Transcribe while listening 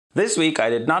This week I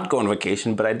did not go on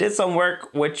vacation, but I did some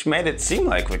work which made it seem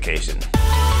like vacation.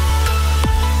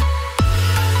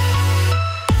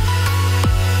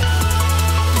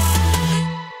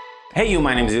 Hey you,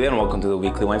 my name is Ilya and welcome to the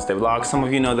weekly Wednesday vlog. Some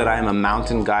of you know that I am a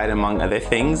mountain guide among other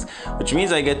things, which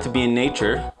means I get to be in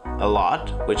nature a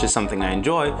lot, which is something I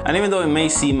enjoy. And even though it may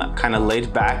seem kind of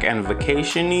laid back and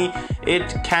vacation-y,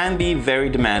 it can be very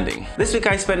demanding. This week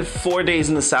I spent 4 days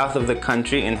in the south of the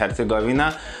country in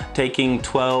Hercegovina, taking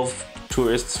 12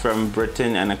 tourists from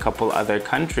Britain and a couple other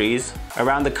countries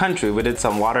around the country. We did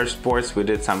some water sports, we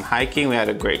did some hiking, we had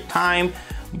a great time.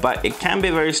 But it can be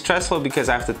very stressful because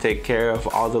I have to take care of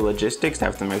all the logistics. I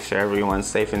have to make sure everyone's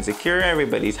safe and secure,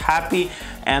 everybody's happy,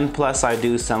 and plus I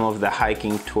do some of the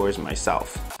hiking tours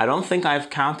myself. I don't think I've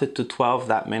counted to 12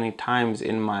 that many times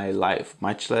in my life,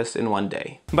 much less in one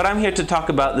day. But I'm here to talk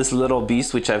about this little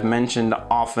beast, which I've mentioned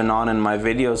off and on in my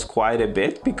videos quite a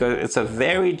bit, because it's a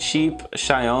very cheap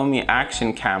Xiaomi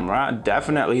action camera,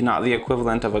 definitely not the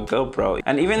equivalent of a GoPro.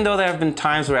 And even though there have been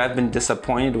times where I've been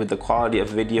disappointed with the quality of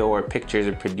video or pictures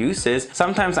it produces,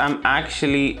 sometimes I'm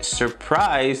actually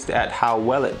surprised at how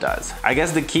well it does. I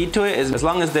guess the key to it is as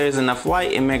long as there's enough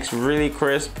light, it makes really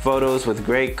crisp photos with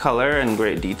great color and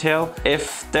great detail.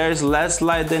 If there's less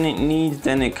light than it needs,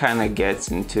 then it kind of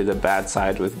gets into the bad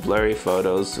side with blurry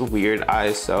photos, weird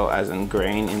ISO as in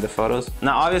grain in the photos.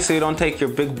 Now obviously you don't take your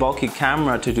big bulky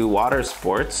camera to do water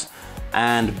sports,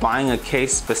 and buying a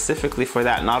case specifically for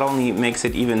that not only makes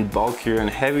it even bulkier and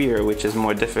heavier, which is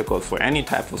more difficult for any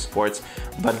type of sports,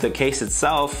 but the case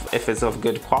itself, if it's of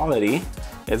good quality,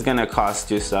 it's gonna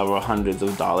cost you several hundreds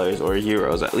of dollars or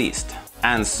euros at least.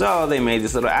 And so they made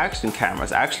these little action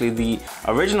cameras. Actually, the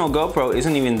original GoPro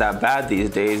isn't even that bad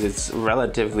these days. It's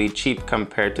relatively cheap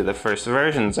compared to the first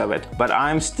versions of it. But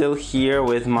I'm still here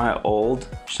with my old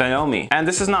Xiaomi. And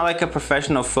this is not like a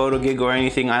professional photo gig or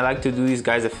anything. I like to do these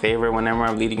guys a favor whenever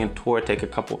I'm leading a tour, take a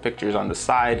couple pictures on the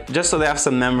side, just so they have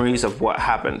some memories of what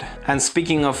happened. And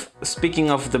speaking of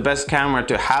the best camera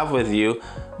to have with you,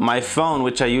 my phone,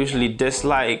 which I usually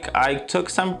dislike, I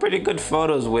took some pretty good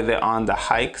photos with it on the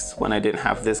hikes when I didn't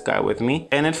have this guy with me,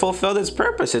 and it fulfilled its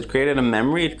purpose. It created a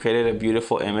memory, it created a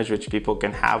beautiful image which people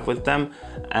can have with them,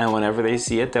 and whenever they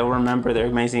see it, they'll remember their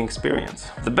amazing experience.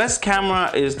 The best camera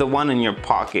is the one in your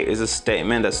pocket is a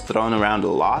statement that's thrown around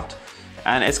a lot,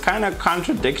 and it's kind of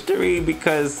contradictory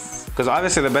because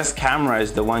obviously the best camera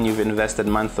is the one you've invested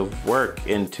months of work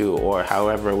into, or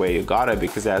however way you got it,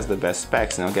 because it has the best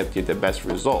specs and it'll get you the best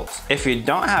results. If you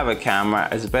don't have a camera,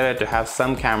 it's better to have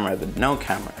some camera than no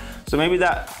camera. So maybe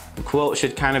that quote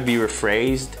should kind of be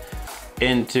rephrased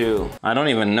into, I don't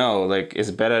even know, like it's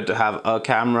better to have a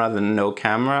camera than no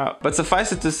camera. But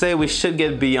suffice it to say, we should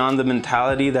get beyond the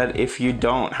mentality that if you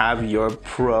don't have your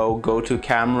pro go-to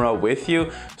camera with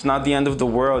you, it's not the end of the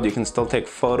world. You can still take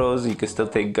photos, you can still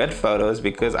take good photos,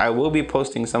 because I will be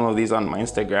posting some of these on my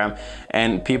Instagram,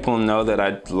 and people know that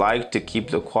I'd like to keep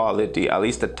the quality, at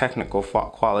least the technical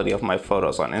quality of my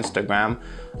photos on Instagram,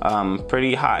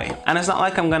 pretty high. And it's not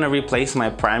like I'm gonna replace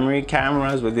my primary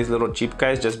cameras with these little cheap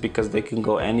guys just because they can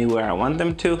go anywhere I want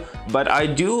them to, but I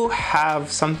do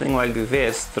have something like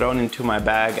this thrown into my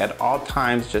bag at all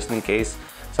times just in case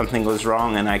something goes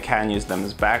wrong and I can use them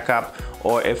as backup,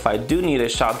 or if I do need a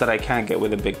shot that I can't get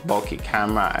with a big bulky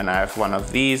camera and I have one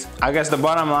of these. I guess the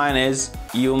bottom line is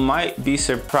you might be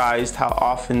surprised how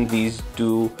often these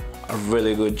do a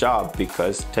really good job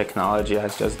because technology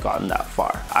has just gotten that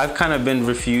far. I've kind of been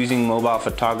refusing mobile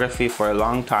photography for a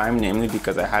long time, namely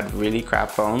because I had really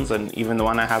crap phones, and even the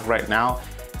one I have right now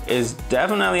is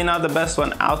definitely not the best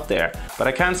one out there. But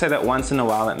I can say that once in a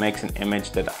while it makes an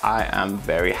image that I am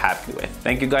very happy with.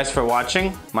 Thank you guys for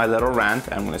watching my little rant,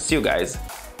 and I'm gonna see you guys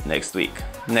next week.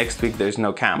 Next week there's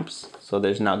no camps, so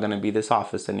there's not gonna be this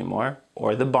office anymore,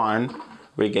 or the barn.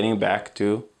 We're getting back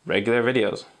to regular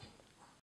videos.